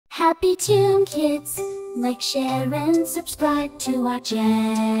Happy Tune Kids, like, share, and subscribe to our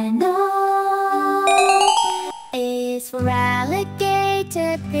channel. A is for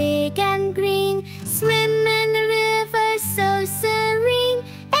alligator, big and green, swim in the river so serene.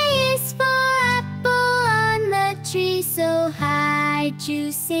 A is for apple on the tree, so high,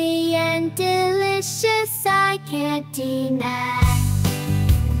 juicy and delicious, I can't deny.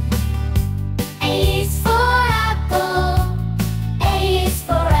 A is for apple, A is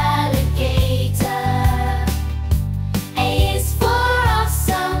for alligator, A is for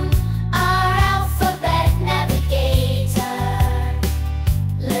awesome, our alphabet navigator.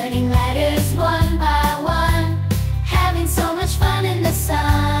 Learning letters one by one, having so much fun in the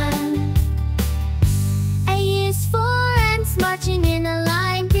sun. A is for ants marching in a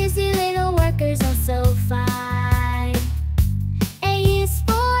line, busy little workers all so fine. A is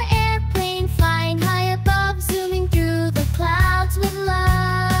for airplane flying high above, zooming through the clouds with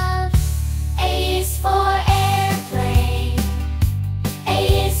love. A is for airplane,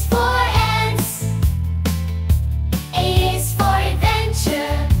 A is for ants, A is for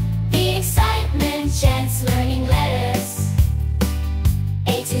adventure, the excitement chance. Learning letters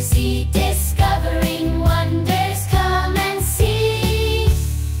A to Z.